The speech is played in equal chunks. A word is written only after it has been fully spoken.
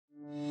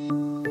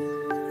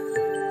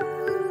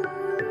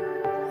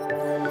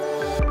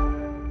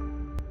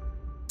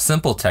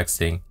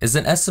SimpleTexting is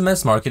an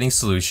SMS marketing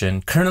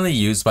solution currently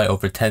used by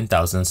over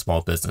 10,000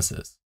 small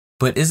businesses.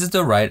 But is it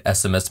the right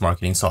SMS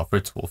marketing software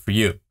tool for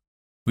you?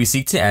 We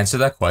seek to answer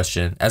that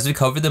question as we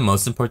cover the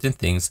most important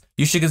things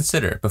you should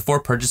consider before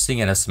purchasing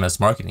an SMS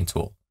marketing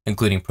tool,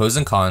 including pros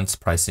and cons,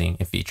 pricing,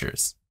 and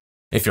features.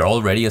 If you're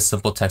already a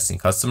SimpleTexting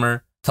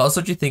customer, tell us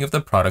what you think of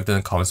the product in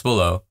the comments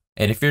below,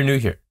 and if you're new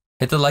here,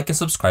 hit the like and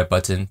subscribe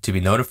button to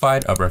be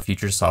notified of our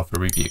future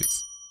software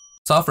reviews.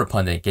 Software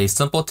Pundit gave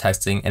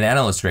SimpleTexting an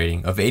analyst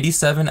rating of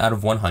 87 out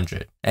of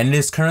 100, and it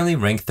is currently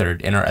ranked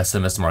 3rd in our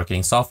SMS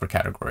marketing software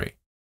category.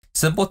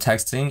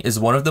 SimpleTexting is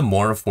one of the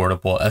more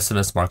affordable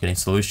SMS marketing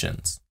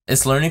solutions.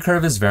 Its learning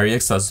curve is very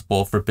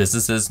accessible for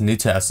businesses new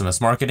to SMS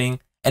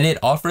marketing, and it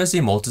offers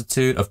a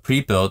multitude of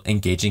pre-built,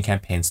 engaging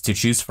campaigns to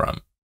choose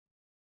from.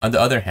 On the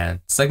other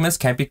hand, segments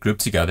can't be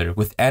grouped together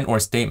with and/or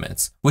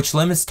statements, which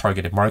limits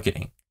targeted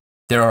marketing.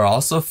 There are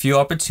also few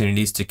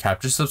opportunities to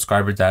capture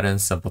subscriber data in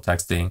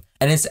SimpleTexting,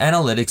 and its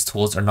analytics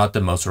tools are not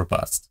the most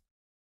robust.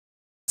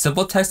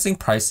 SimpleTexting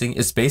pricing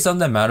is based on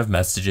the amount of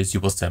messages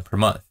you will send per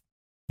month.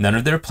 None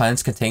of their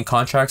plans contain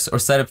contracts or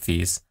setup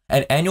fees,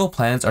 and annual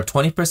plans are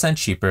 20%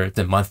 cheaper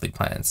than monthly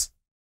plans.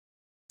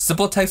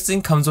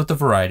 SimpleTexting comes with a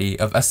variety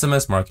of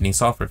SMS marketing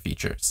software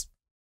features.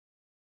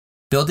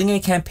 Building a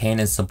campaign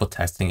in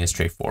SimpleTexting is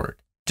straightforward.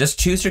 Just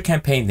choose your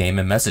campaign name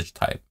and message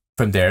type.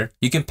 From there,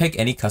 you can pick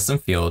any custom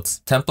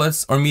fields,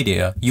 templates, or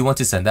media you want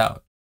to send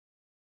out.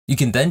 You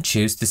can then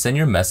choose to send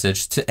your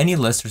message to any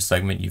list or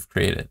segment you've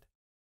created.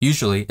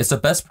 Usually, it's the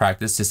best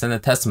practice to send a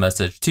test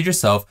message to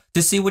yourself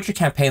to see what your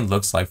campaign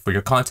looks like for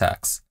your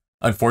contacts.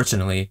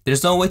 Unfortunately,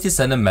 there's no way to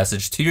send a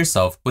message to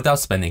yourself without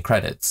spending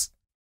credits.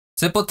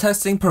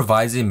 SimpleTexting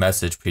provides a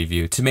message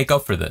preview to make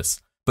up for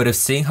this, but if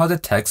seeing how the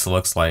text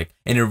looks like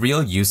in a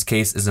real use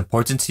case is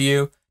important to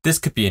you, this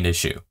could be an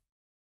issue.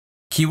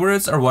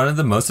 Keywords are one of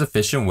the most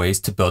efficient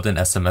ways to build an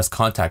SMS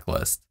contact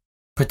list.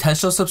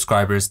 Potential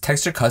subscribers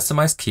text your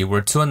customized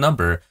keyword to a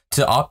number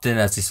to opt in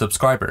as a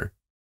subscriber.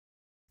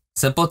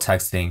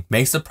 SimpleTexting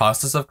makes the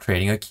process of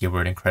creating a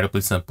keyword incredibly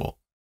simple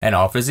and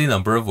offers a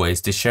number of ways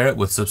to share it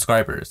with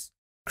subscribers.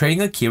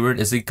 Creating a keyword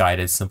is a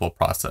guided, simple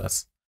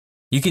process.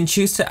 You can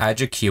choose to add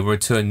your keyword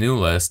to a new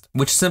list,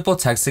 which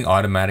SimpleTexting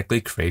automatically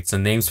creates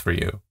and names for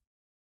you.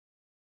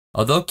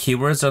 Although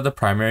keywords are the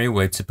primary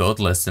way to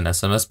build lists in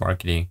SMS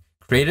marketing,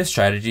 creative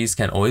strategies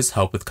can always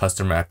help with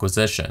customer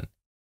acquisition.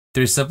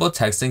 Through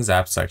SimpleTexting's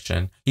app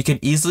section, you can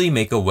easily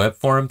make a web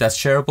form that's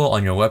shareable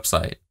on your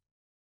website.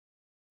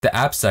 The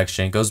app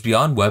section goes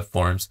beyond web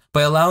forms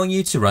by allowing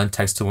you to run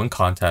text-to-win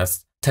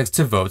contests,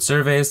 text-to-vote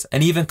surveys,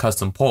 and even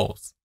custom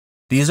polls.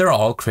 These are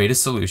all creative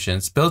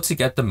solutions built to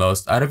get the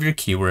most out of your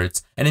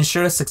keywords and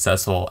ensure a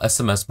successful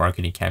SMS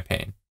marketing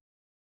campaign.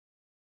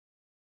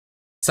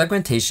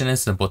 Segmentation in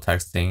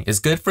SimpleTexting is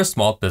good for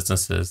small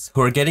businesses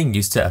who are getting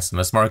used to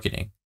SMS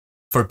marketing.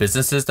 For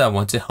businesses that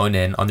want to hone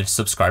in on their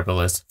subscriber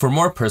list for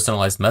more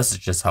personalized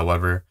messages,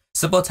 however,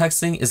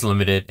 SimpleTexting is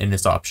limited in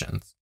its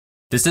options.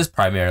 This is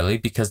primarily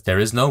because there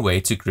is no way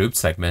to group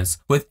segments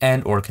with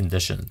and/or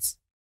conditions.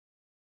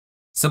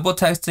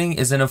 SimpleTexting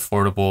is an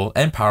affordable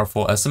and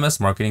powerful SMS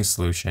marketing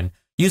solution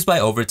used by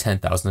over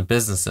 10,000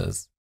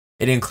 businesses.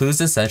 It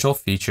includes essential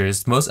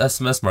features most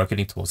SMS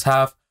marketing tools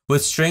have,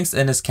 with strengths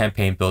in its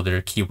campaign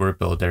builder, keyword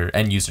builder,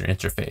 and user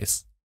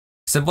interface.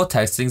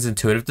 SimpleTexting's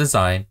intuitive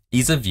design,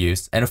 ease of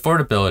use, and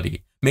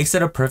affordability makes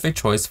it a perfect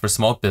choice for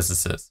small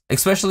businesses,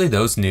 especially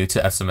those new to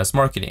SMS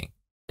marketing.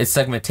 Its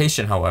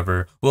segmentation,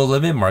 however, will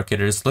limit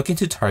marketers looking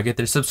to target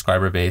their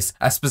subscriber base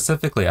as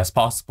specifically as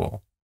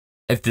possible.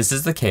 If this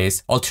is the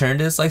case,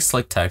 alternatives like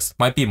Slick Text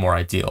might be more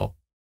ideal.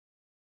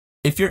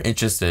 If you're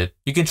interested,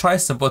 you can try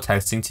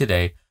SimpleTexting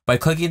today by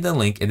clicking the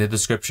link in the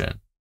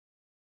description.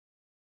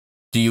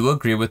 Do you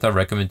agree with our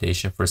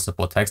recommendation for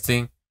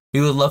SimpleTexting? We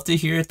would love to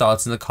hear your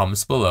thoughts in the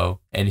comments below,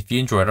 and if you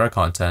enjoyed our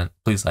content,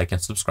 please like and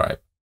subscribe.